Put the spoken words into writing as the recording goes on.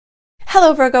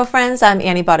Hello Virgo friends, I'm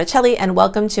Annie Botticelli and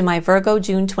welcome to my Virgo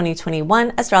June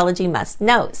 2021 Astrology Must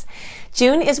Knows.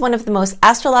 June is one of the most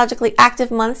astrologically active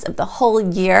months of the whole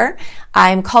year.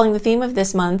 I'm calling the theme of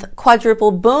this month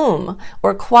Quadruple Boom,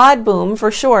 or Quad Boom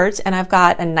for short, and I've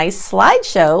got a nice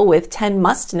slideshow with 10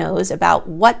 must-knows about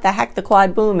what the heck the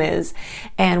Quad Boom is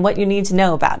and what you need to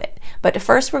know about it. But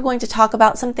first we're going to talk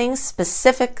about some things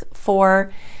specific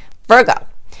for Virgo.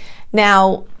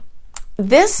 Now,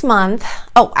 this month,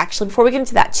 actually, before we get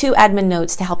into that, 2 admin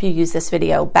notes to help you use this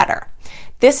video better.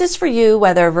 This is for you,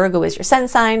 whether Virgo is your sun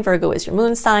sign, Virgo is your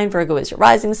moon sign, Virgo is your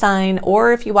rising sign,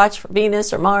 or if you watch for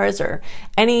Venus or Mars or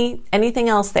anything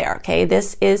else there, okay?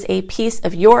 This is a piece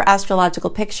of your astrological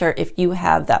picture if you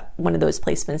have one of those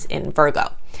placements in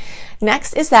Virgo.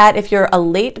 Next is that if you're a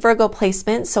late Virgo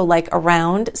placement, so like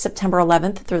around September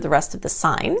 11th through the rest of the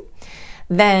sign,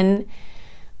 then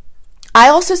I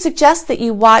also suggest that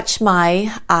you watch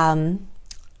my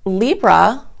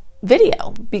Libra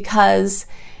video, because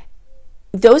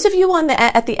those of you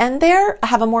at the end there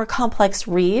have a more complex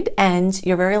read, and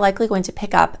you're very likely going to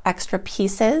pick up extra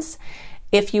pieces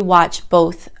if you watch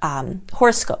both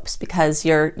horoscopes, because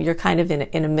you're kind of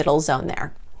in a middle zone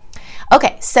there.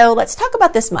 Okay, so let's talk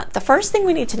about this month. The first thing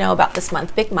we need to know about this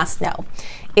month, big must know,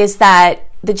 is that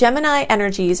the Gemini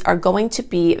energies are going to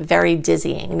be very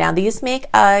dizzying. Now, these make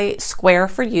a square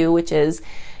for you, which is,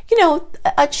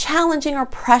 a challenging or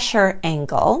pressure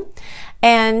angle.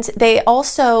 And they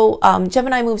also,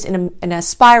 Gemini moves in a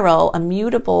spiral, a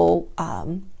mutable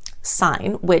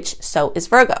sign, which so is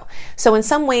Virgo. So in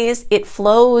some ways, it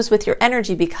flows with your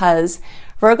energy because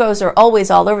Virgos are always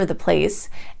all over the place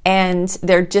and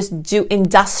they're just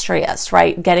industrious,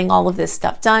 right? Getting all of this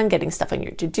stuff done, getting stuff on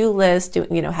your to-do list,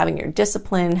 having your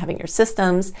discipline, having your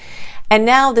systems. And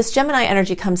now this Gemini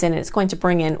energy comes in and it's going to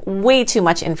bring in way too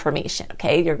much information,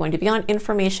 okay? You're going to be on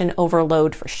information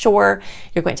overload for sure.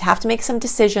 You're going to have to make some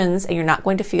decisions and you're not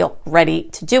going to feel ready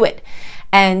to do it.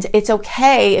 And it's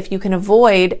okay if you can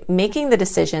avoid making the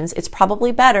decisions. It's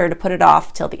probably better to put it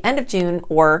off till the end of June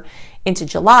or into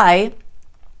July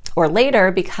or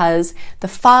later, because the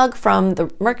fog from the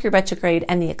Mercury retrograde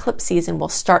and the eclipse season will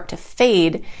start to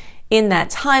fade in that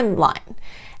timeline.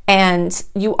 And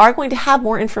you are going to have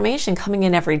more information coming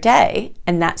in every day,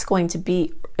 and that's going to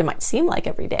be, it might seem like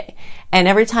every day. And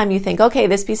every time you think, okay,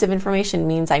 this piece of information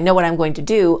means I know what I'm going to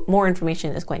do, more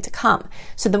information is going to come.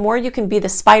 So the more you can be the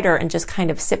spider and just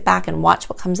kind of sit back and watch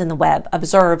what comes in the web,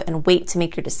 observe and wait to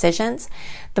make your decisions,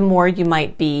 the more you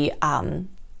might be,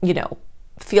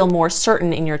 feel more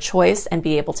certain in your choice and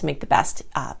be able to make the best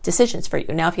decisions for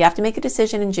you. Now, if you have to make a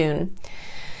decision in June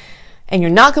and you're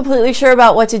not completely sure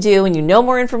about what to do and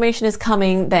more information is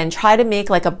coming, then try to make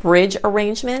like a bridge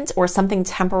arrangement or something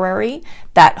temporary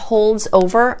that holds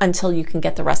over until you can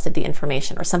get the rest of the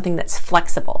information, or something that's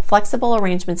flexible. Flexible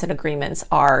arrangements and agreements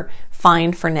are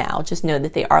fine for now. Just know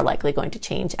that they are likely going to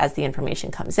change as the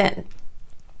information comes in.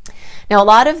 Now, a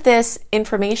lot of this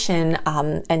information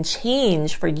and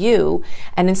change for you,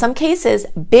 and in some cases,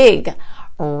 big,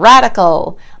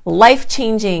 radical,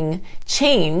 life-changing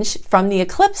change from the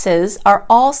eclipses, are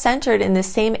all centered in the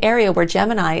same area where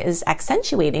Gemini is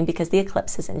accentuating, because the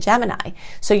eclipse is in Gemini.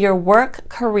 So your work,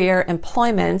 career,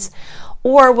 employment,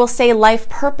 or we'll say life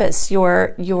purpose,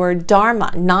 your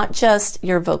dharma, not just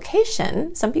your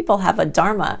vocation. Some people have a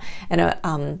dharma and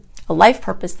a life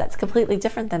purpose that's completely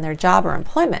different than their job or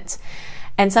employment.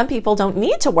 And some people don't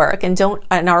need to work and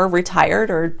are retired,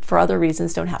 or for other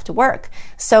reasons don't have to work.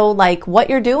 So like what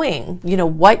you're doing,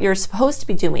 what you're supposed to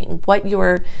be doing,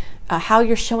 how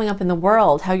you're showing up in the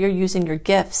world, how you're using your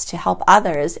gifts to help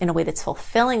others in a way that's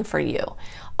fulfilling for you.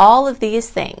 All of these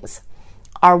things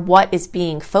are what is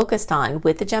being focused on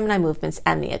with the Gemini movements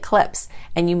and the eclipse.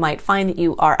 And you might find that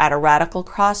you are at a radical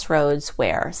crossroads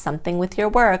where something with your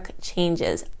work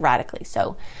changes radically.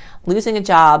 So losing a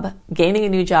job, gaining a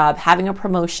new job, having a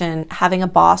promotion, having a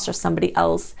boss or somebody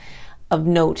else of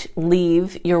note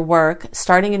leave your work,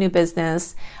 starting a new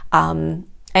business,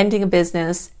 ending a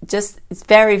business. Just, it's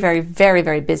very, very, very,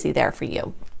 very busy there for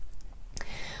you.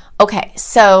 Okay,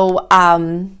 so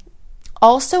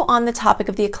also on the topic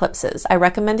of the eclipses, I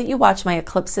recommend that you watch my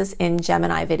Eclipses in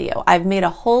Gemini video. I've made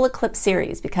a whole eclipse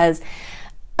series because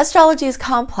astrology is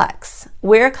complex.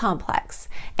 We're complex.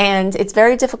 And it's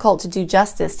very difficult to do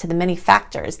justice to the many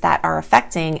factors that are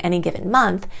affecting any given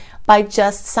month by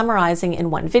just summarizing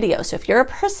in one video. So if you're a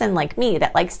person like me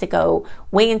that likes to go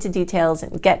way into details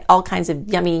and get all kinds of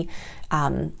yummy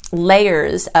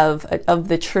layers of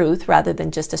the truth rather than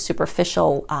just a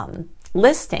superficial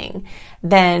listing,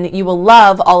 then you will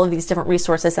love all of these different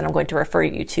resources that I'm going to refer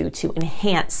you to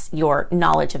enhance your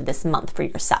knowledge of this month for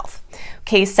yourself.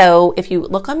 Okay, so if you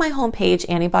look on my homepage,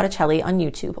 Annie Botticelli on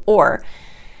YouTube, or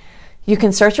you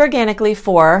can search organically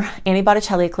for Annie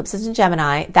Botticelli Eclipses in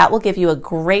Gemini. That will give you a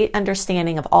great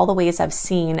understanding of all the ways I've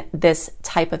seen this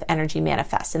type of energy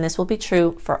manifest. And this will be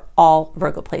true for all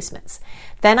Virgo placements.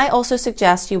 Then I also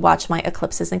suggest you watch my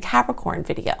Eclipses in Capricorn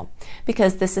video,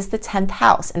 because this is the 10th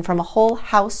house. And from a whole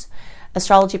house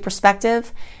astrology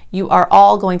perspective, you are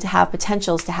all going to have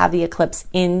potentials to have the eclipse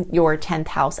in your 10th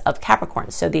house of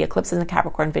Capricorn. So the Eclipses in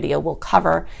Capricorn video will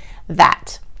cover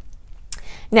that.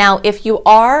 Now, if you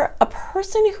are a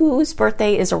person whose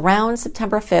birthday is around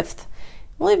September 5th,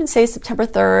 we'll even say September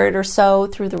 3rd or so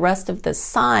through the rest of the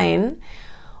sign,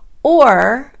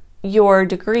 or your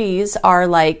degrees are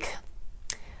like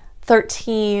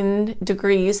 13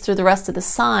 degrees through the rest of the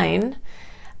sign,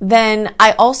 then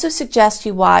I also suggest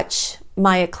you watch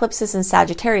my Eclipses in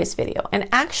Sagittarius video. And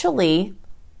actually,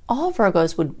 all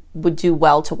Virgos would do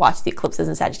well to watch the Eclipses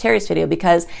in Sagittarius video,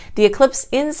 because the eclipse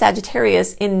in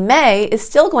Sagittarius in May is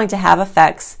still going to have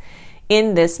effects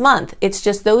in this month. It's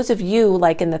just those of you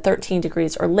like in the 13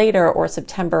 degrees or later, or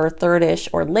September 3rd-ish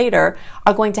or later,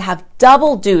 are going to have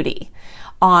double duty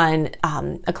on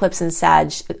eclipse in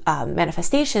Sag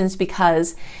manifestations,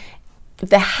 because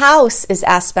the house is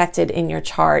aspected in your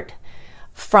chart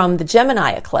from the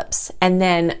Gemini eclipse, and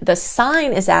then the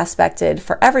sign is aspected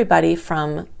for everybody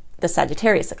from the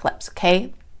Sagittarius eclipse,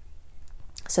 okay?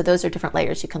 So those are different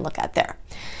layers you can look at there.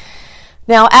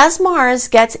 Now, as Mars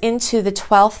gets into the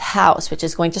 12th house, which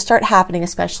is going to start happening,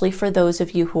 especially for those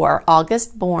of you who are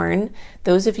August born,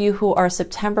 those of you who are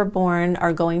September born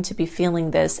are going to be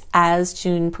feeling this as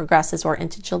June progresses or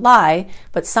into July,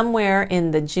 but somewhere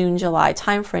in the June-July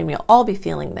timeframe, you'll all be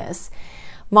feeling this.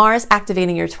 Mars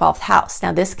activating your 12th house.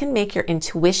 Now, this can make your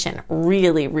intuition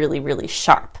really, really, really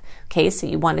sharp. Okay, so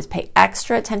you want to pay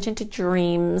extra attention to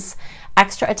dreams,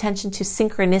 extra attention to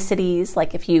synchronicities,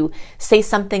 like if you say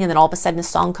something and then all of a sudden a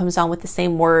song comes on with the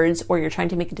same words, or you're trying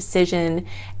to make a decision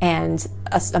and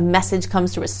a message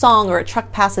comes through a song, or a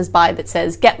truck passes by that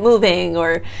says, get moving,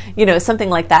 or, you know, something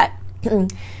like that.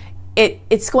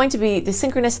 It's going to be, the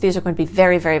synchronicities are going to be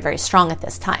very, very, very strong at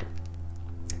this time.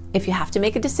 If you have to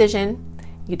make a decision,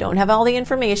 you don't have all the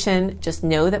information, just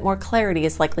know that more clarity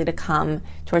is likely to come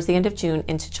towards the end of June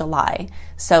into July.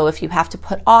 So if you have to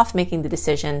put off making the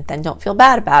decision, then don't feel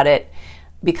bad about it,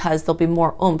 because there'll be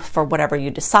more oomph for whatever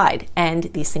you decide. And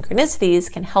these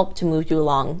synchronicities can help to move you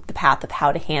along the path of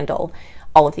how to handle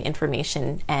all of the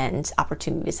information and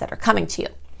opportunities that are coming to you.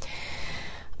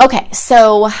 Okay,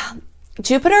 so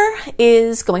Jupiter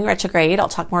is going retrograde. I'll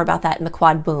talk more about that in the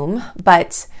quad boom,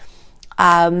 but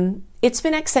it's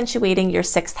been accentuating your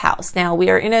 6th house. Now,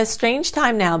 we are in a strange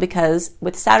time now, because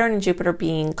with Saturn and Jupiter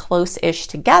being close-ish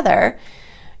together,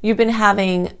 you've been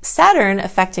having Saturn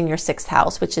affecting your 6th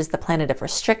house, which is the planet of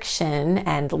restriction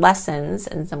and lessons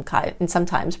and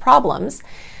sometimes problems,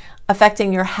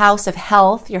 affecting your house of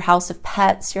health, your house of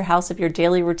pets, your house of your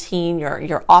daily routine,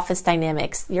 your office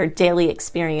dynamics, your daily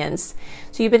experience.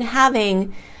 So you've been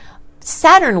having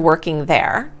Saturn working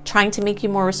there, trying to make you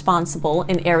more responsible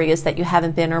in areas that you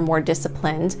haven't been, or more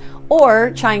disciplined,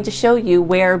 or trying to show you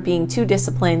where being too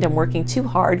disciplined and working too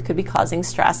hard could be causing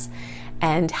stress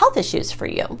and health issues for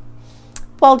you.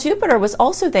 While Jupiter was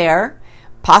also there,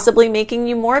 possibly making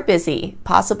you more busy,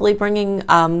 possibly bringing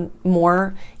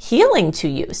more healing to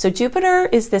you. So Jupiter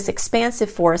is this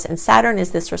expansive force and Saturn is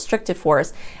this restrictive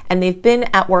force, and they've been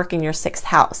at work in your 6th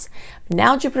house.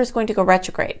 Now Jupiter is going to go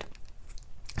retrograde.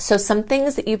 So some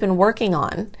things that you've been working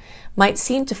on might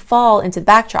seem to fall into the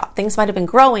backdrop. Things might have been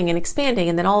growing and expanding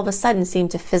and then all of a sudden seem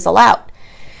to fizzle out.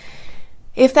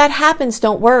 If that happens,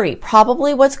 don't worry.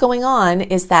 Probably what's going on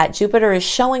is that Jupiter is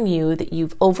showing you that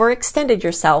you've overextended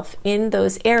yourself in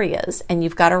those areas, and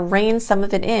you've got to rein some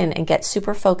of it in and get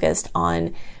super focused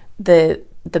on the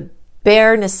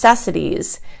bare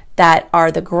necessities that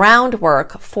are the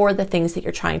groundwork for the things that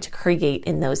you're trying to create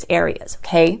in those areas,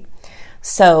 okay?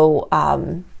 So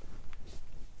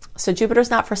Jupiter's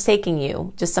not forsaking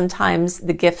you. Just sometimes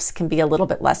the gifts can be a little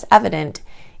bit less evident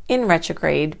in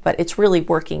retrograde, but it's really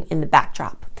working in the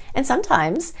backdrop. And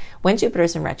sometimes when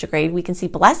Jupiter's in retrograde, we can see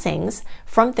blessings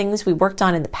from things we worked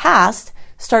on in the past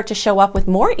start to show up with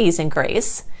more ease and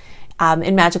grace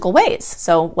in magical ways.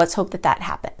 So let's hope that that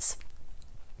happens.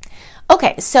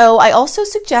 Okay, so I also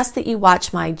suggest that you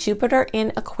watch my Jupiter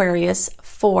in Aquarius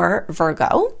for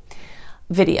Virgo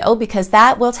video, because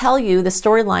that will tell you the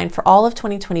storyline for all of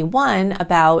 2021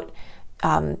 about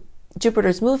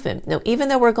Jupiter's movement. Now, even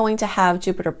though we're going to have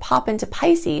Jupiter pop into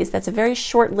Pisces, that's a very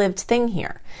short-lived thing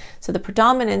here. So the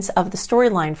predominance of the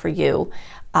storyline for you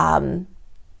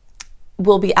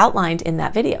will be outlined in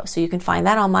that video. So you can find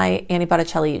that on my Annie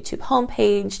Botticelli YouTube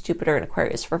homepage, Jupiter in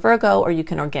Aquarius for Virgo, or you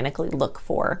can organically look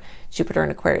for Jupiter in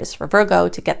Aquarius for Virgo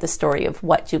to get the story of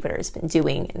what Jupiter has been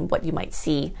doing and what you might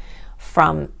see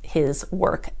from his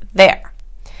work there.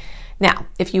 Now,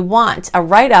 if you want a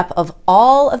write-up of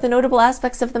all of the notable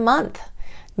aspects of the month,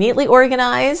 neatly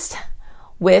organized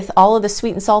with all of the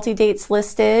sweet and salty dates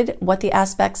listed, what the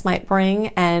aspects might bring,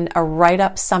 and a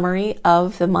write-up summary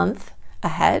of the month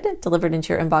ahead, delivered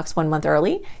into your inbox 1 month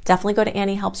early, definitely go to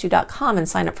anniehelpsyou.com and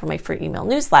sign up for my free email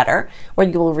newsletter, where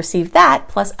you will receive that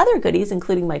plus other goodies,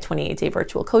 including my 28-day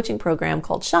virtual coaching program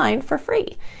called Shine, for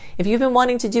free. If you've been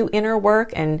wanting to do inner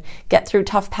work and get through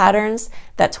tough patterns,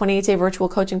 that 28-day virtual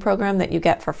coaching program that you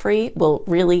get for free will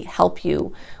really help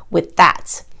you with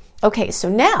that. Okay, so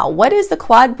now what is the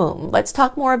quad boom? Let's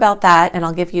talk more about that, and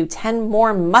I'll give you 10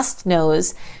 more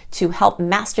must-knows to help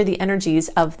master the energies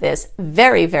of this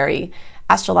very, very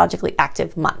astrologically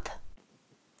active month.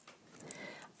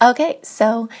 Okay,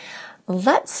 so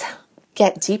let's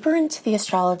get deeper into the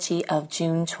astrology of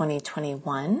June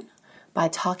 2021 by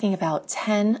talking about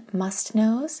 10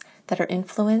 must-knows that are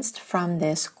influenced from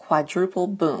this quadruple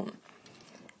boom.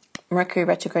 Mercury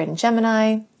retrograde in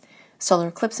Gemini, solar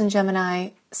eclipse in Gemini,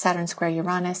 Saturn square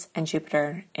Uranus, and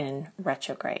Jupiter in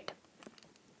retrograde.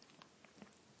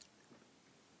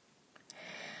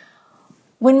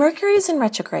 When Mercury is in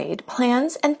retrograde,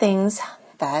 plans and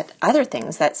other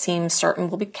things that seem certain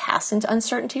will be cast into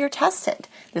uncertainty or tested.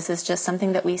 This is just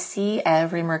something that we see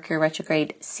every Mercury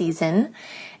retrograde season.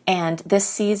 And this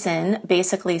season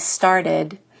basically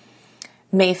started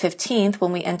May 15th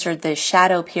when we entered the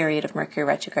shadow period of Mercury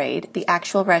retrograde. The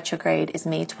actual retrograde is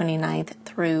May 29th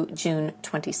through June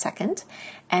 22nd.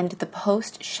 And the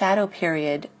post-shadow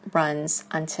period runs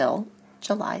until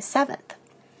July 7th.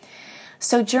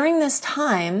 So during this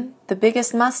time, the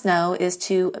biggest must-know is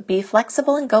to be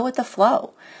flexible and go with the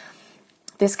flow.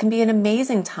 This can be an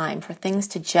amazing time for things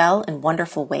to gel in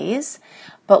wonderful ways,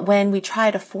 but when we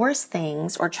try to force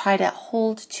things or try to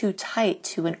hold too tight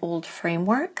to an old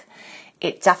framework,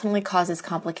 it definitely causes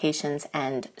complications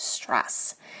and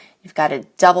stress. You've got to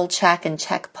double check and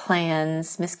check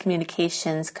plans.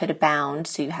 Miscommunications could abound,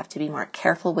 so you have to be more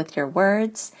careful with your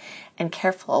words and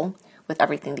careful with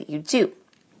everything that you do.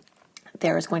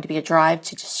 There is going to be a drive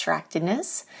to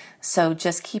distractedness, so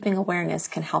just keeping awareness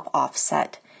can help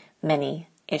offset many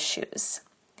issues.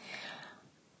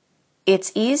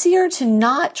 It's easier to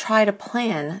not try to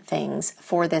plan things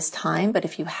for this time, but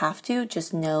if you have to,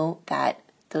 just know that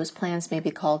those plans may be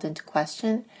called into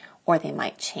question or they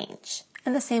might change.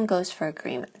 And the same goes for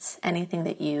agreements. Anything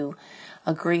that you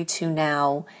agree to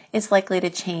now is likely to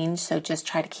change, so just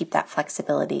try to keep that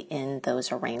flexibility in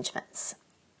those arrangements.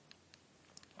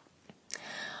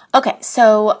 Okay,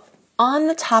 so on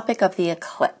the topic of the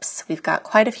eclipse, we've got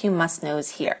quite a few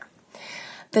must-knows here.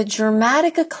 The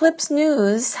dramatic eclipse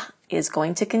news is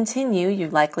going to continue. You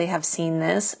likely have seen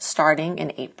this starting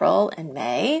in April and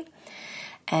May,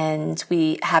 and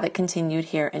we have it continued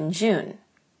here in June.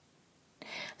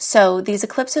 So these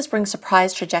eclipses bring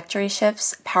surprise trajectory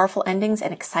shifts, powerful endings,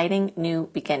 and exciting new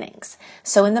beginnings.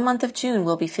 So in the month of June,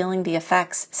 we'll be feeling the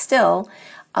effects still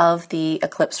of the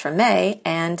eclipse from May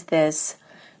and this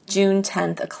June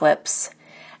 10th eclipse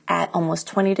at almost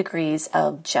 20 degrees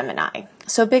of Gemini.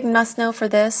 So a big must-know for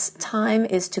this time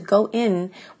is to go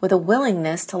in with a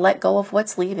willingness to let go of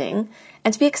what's leaving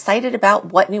and to be excited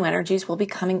about what new energies will be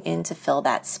coming in to fill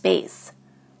that space.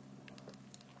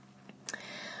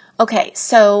 Okay,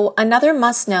 so another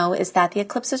must-know is that the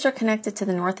eclipses are connected to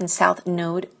the North and South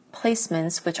node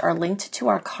placements, which are linked to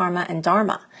our karma and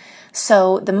dharma.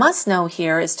 So the must-know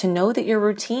here is to know that your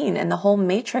routine and the whole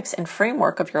matrix and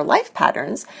framework of your life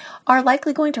patterns are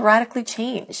likely going to radically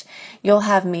change. You'll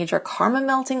have major karma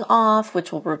melting off,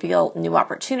 which will reveal new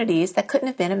opportunities that couldn't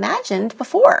have been imagined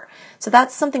before. So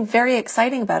that's something very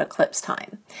exciting about eclipse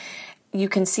time. You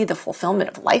can see the fulfillment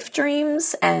of life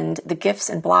dreams, and the gifts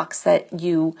and blocks that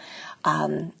you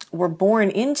were born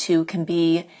into can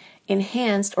be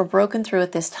enhanced or broken through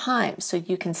at this time. So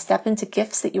you can step into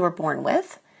gifts that you were born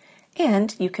with,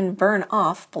 and you can burn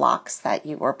off blocks that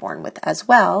you were born with as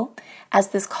well, as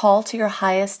this call to your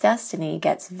highest destiny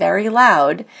gets very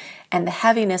loud and the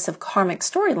heaviness of karmic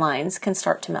storylines can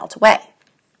start to melt away.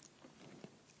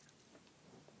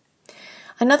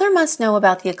 Another must-know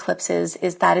about the eclipses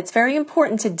is that it's very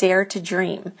important to dare to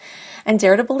dream and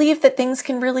dare to believe that things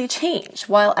can really change,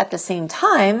 while at the same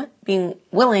time being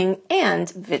willing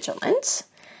and vigilant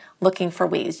looking for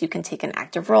ways you can take an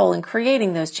active role in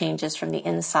creating those changes from the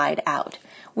inside out.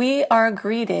 We are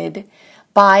greeted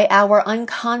by our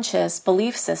unconscious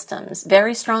belief systems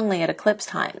very strongly at eclipse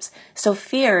times. So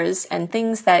fears and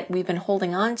things that we've been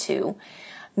holding on to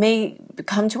may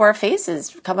come up to our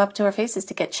faces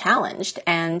to get challenged.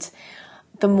 And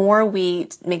the more we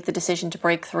make the decision to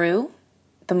break through,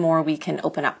 the more we can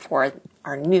open up for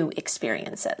our new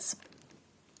experiences.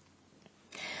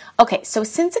 Okay, so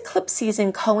since eclipse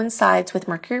season coincides with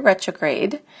Mercury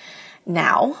retrograde,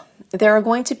 now there are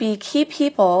going to be key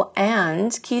people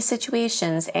and key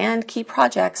situations and key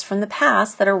projects from the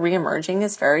past that are reemerging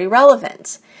as very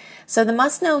relevant. So the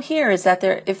must know here is that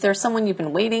if there's someone you've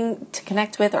been waiting to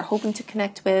connect with or hoping to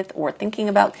connect with or thinking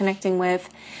about connecting with,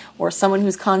 or someone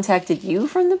who's contacted you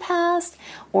from the past,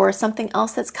 or something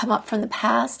else that's come up from the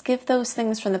past, give those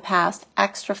things from the past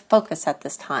extra focus at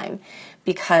this time,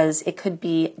 because it could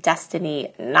be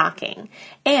destiny knocking.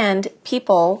 And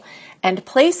people and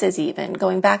places, even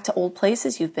going back to old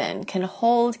places you've been, can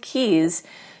hold keys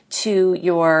to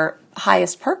your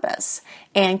highest purpose,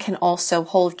 and can also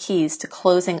hold keys to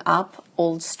closing up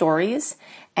old stories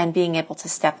and being able to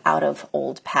step out of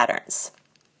old patterns.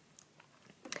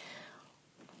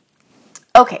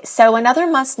 Okay, so another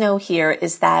must know here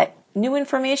is that new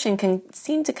information can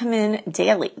seem to come in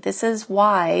daily. This is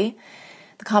why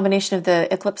the combination of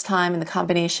the eclipse time and the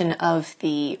combination of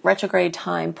the retrograde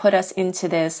time put us into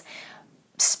this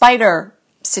spider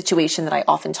situation that I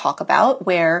often talk about,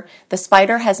 where the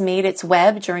spider has made its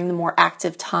web during the more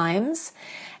active times,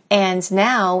 and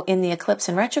now in the eclipse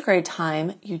and retrograde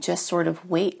time, you just sort of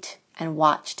wait and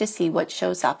watch to see what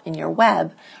shows up in your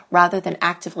web, rather than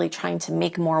actively trying to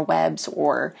make more webs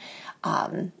or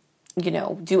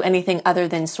do anything other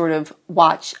than sort of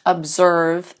watch,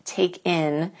 observe, take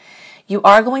in. You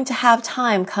are going to have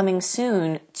time coming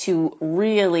soon to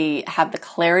really have the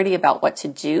clarity about what to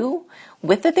do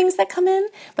with the things that come in,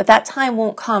 but that time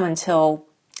won't come until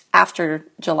after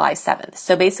July 7th.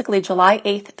 So basically July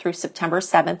 8th through September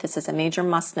 7th, this is a major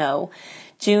must know.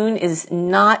 June is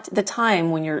not the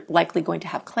time when you're likely going to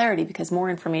have clarity, because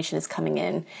more information is coming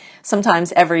in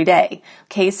sometimes every day.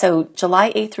 Okay, so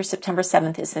July 8th through September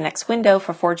 7th is the next window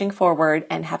for forging forward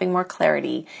and having more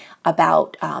clarity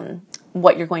about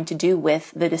what you're going to do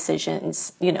with the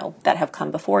decisions, that have come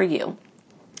before you.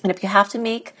 And if you have to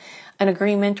make an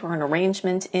agreement or an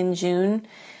arrangement in June,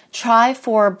 try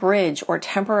for bridge or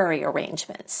temporary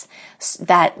arrangements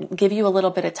that give you a little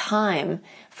bit of time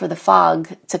for the fog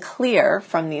to clear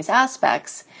from these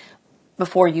aspects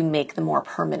before you make the more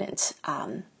permanent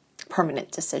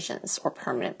decisions or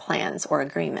permanent plans or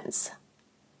agreements.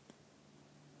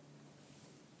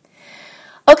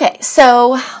 Okay,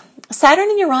 so Saturn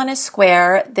and Uranus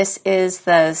square, this is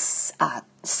the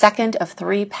second of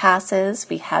three passes.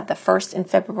 We had the first in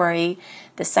February,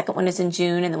 the second one is in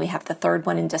June, and then we have the third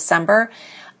one in December.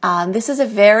 This is a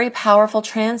very powerful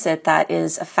transit that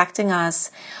is affecting us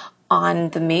on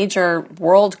the major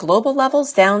world global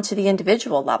levels down to the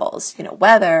individual levels,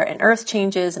 weather and earth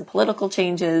changes and political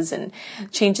changes and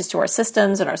changes to our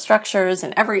systems and our structures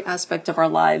and every aspect of our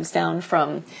lives, down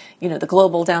from, the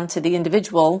global down to the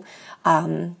individual,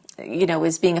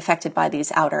 is being affected by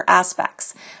these outer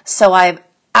aspects. So I've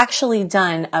actually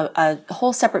done a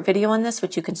whole separate video on this,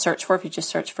 which you can search for if you just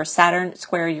search for Saturn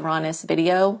square Uranus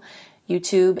video,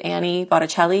 YouTube, Annie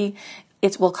Botticelli.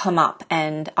 It will come up,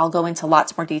 and I'll go into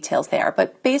lots more details there.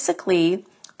 But basically,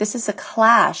 this is a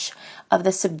clash of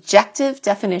the subjective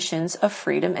definitions of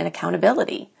freedom and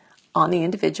accountability on the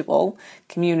individual,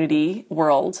 community,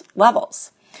 world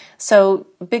levels. So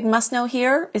big must know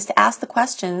here is to ask the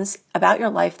questions about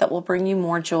your life that will bring you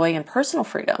more joy and personal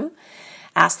freedom.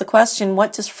 Ask the question,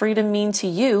 what does freedom mean to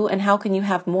you, and how can you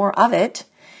have more of it?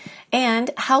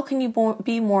 And how can you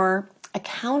be more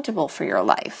accountable for your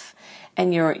life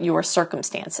and your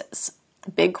circumstances?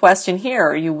 Big question here.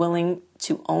 Are you willing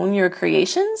to own your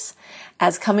creations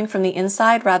as coming from the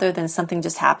inside rather than something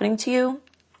just happening to you?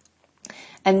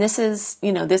 And this is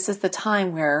the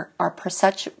time where our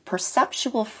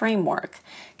perceptual framework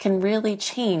can really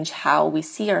change how we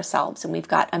see ourselves. And we've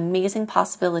got amazing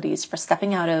possibilities for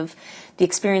stepping out of the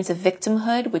experience of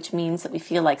victimhood, which means that we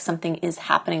feel like something is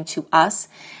happening to us.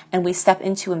 And we step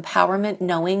into empowerment,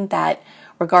 knowing that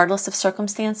regardless of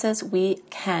circumstances, we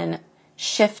can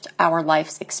shift our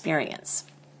life's experience.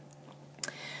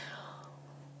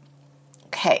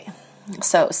 Okay.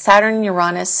 So Saturn and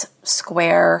Uranus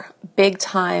square big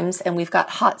times, and we've got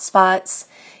hot spots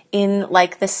in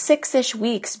like the 6-ish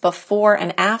weeks before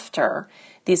and after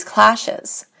these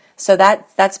clashes. So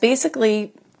that's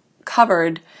basically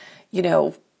covered,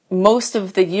 most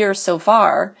of the year so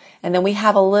far. And then we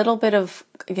have a little bit of,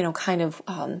 kind of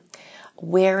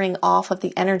wearing off of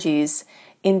the energies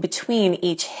in between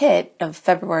each hit of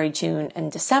February, June,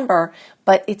 and December,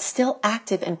 but it's still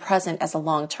active and present as a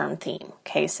long-term theme.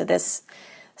 Okay, so this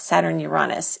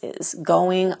Saturn-Uranus is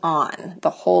going on the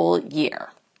whole year.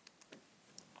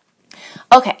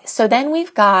 Okay, so then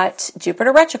we've got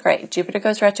Jupiter retrograde. Jupiter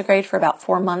goes retrograde for about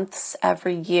 4 months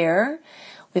every year.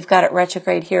 We've got it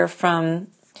retrograde here from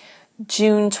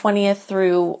June 20th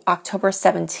through October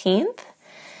 17th.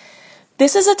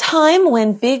 This is a time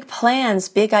when big plans,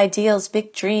 big ideals,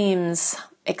 big dreams,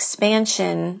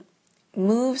 expansion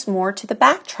moves more to the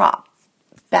backdrop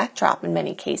in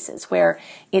many cases, where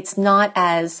it's not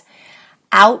as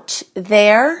out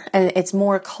there and it's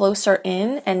more closer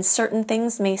in, and certain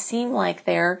things may seem like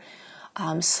they're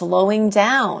slowing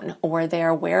down or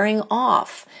they're wearing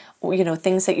off, or,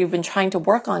 things that you've been trying to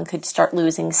work on could start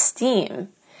losing steam.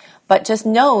 But just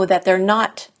know that they're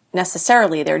not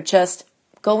necessarily, they're just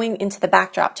going into the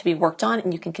backdrop to be worked on,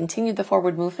 and you can continue the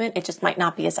forward movement. It just might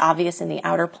not be as obvious in the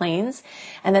outer planes,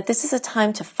 and that this is a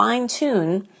time to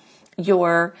fine-tune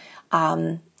your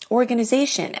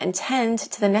organization and tend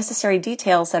to the necessary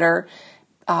details that are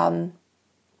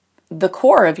the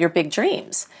core of your big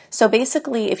dreams. So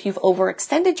basically, if you've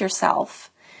overextended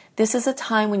yourself, this is a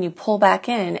time when you pull back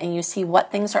in and you see what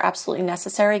things are absolutely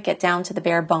necessary, get down to the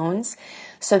bare bones,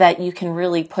 so that you can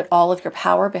really put all of your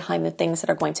power behind the things that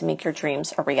are going to make your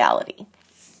dreams a reality.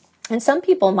 And some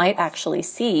people might actually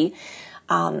see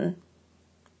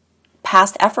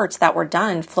past efforts that were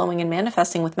done flowing and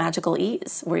manifesting with magical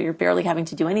ease, where you're barely having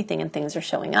to do anything and things are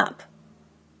showing up.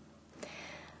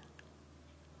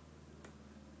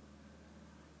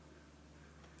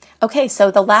 Okay, so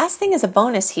the last thing is a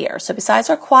bonus here. So besides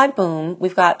our quad boom,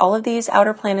 we've got all of these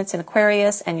outer planets in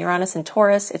Aquarius and Uranus and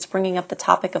Taurus. It's bringing up the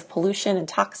topic of pollution and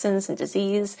toxins and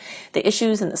disease, the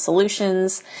issues and the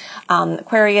solutions.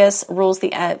 Aquarius rules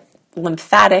the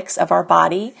lymphatics of our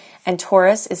body, and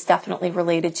Taurus is definitely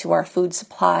related to our food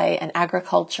supply and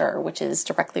agriculture, which is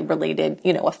directly related,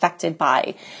 affected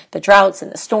by the droughts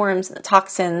and the storms and the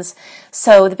toxins.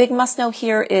 So the big must-know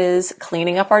here is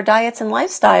cleaning up our diets and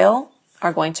lifestyle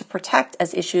are going to protect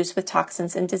as issues with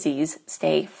toxins and disease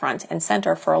stay front and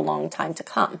center for a long time to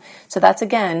come. So that's,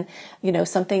 again,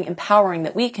 something empowering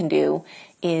that we can do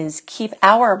is keep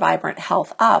our vibrant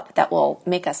health up that will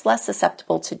make us less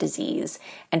susceptible to disease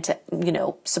and to,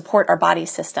 support our body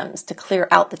systems to clear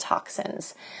out the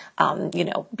toxins.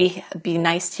 Be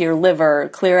nice to your liver,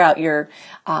 clear out your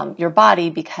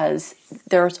body, because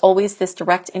there's always this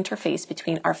direct interface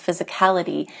between our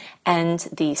physicality and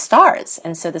the stars.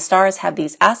 And so the stars have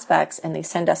these aspects and they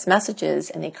send us messages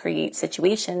and they create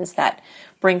situations that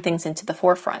bring things into the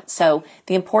forefront. So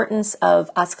the importance of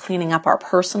us cleaning up our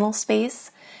personal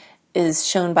space is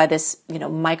shown by this,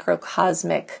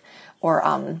 microcosmic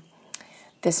or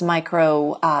this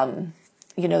micro,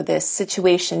 this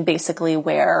situation basically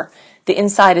where the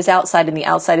inside is outside and the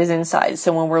outside is inside.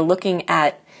 So when we're looking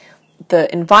at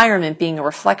the environment being a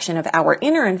reflection of our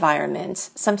inner environment,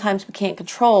 sometimes we can't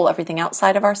control everything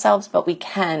outside of ourselves, but we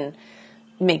can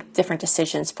make different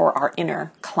decisions for our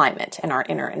inner climate and our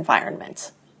inner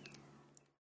environment.